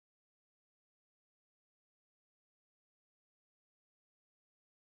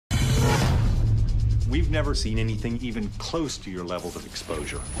We've never seen anything even close to your levels of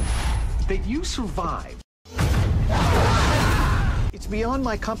exposure. That you survived, it's beyond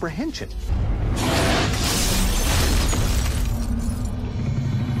my comprehension.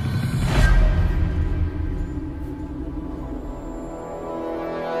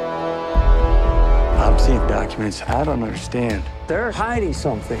 I'm seeing documents I don't understand. They're hiding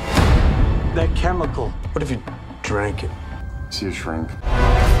something. That chemical. What if you drank it? See a shrink.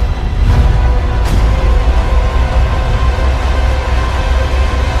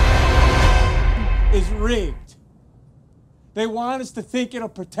 Is rigged. They want us to think it'll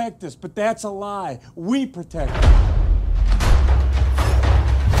protect us, but that's a lie. We protect it.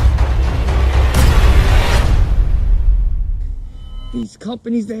 These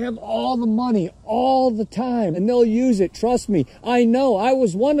companies, they have all the money, all the time, and they'll use it. Trust me. I know. I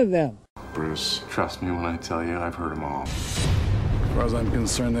was one of them. Bruce, trust me when I tell you, I've heard them all. As far as I'm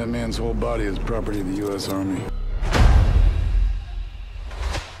concerned, that man's whole body is property of the U.S. Army.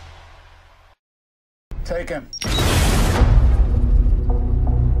 Take him.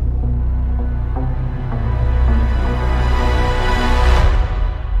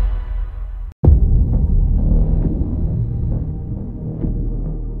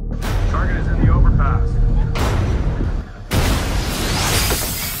 Target is in the overpass.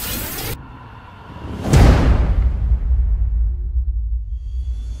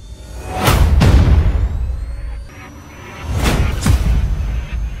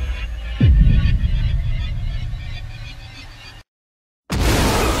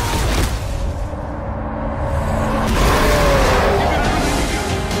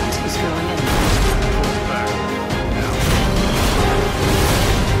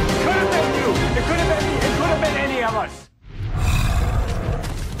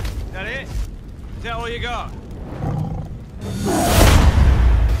 Is that all you got?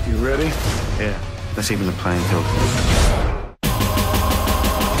 You ready? Yeah, let's even the playing field.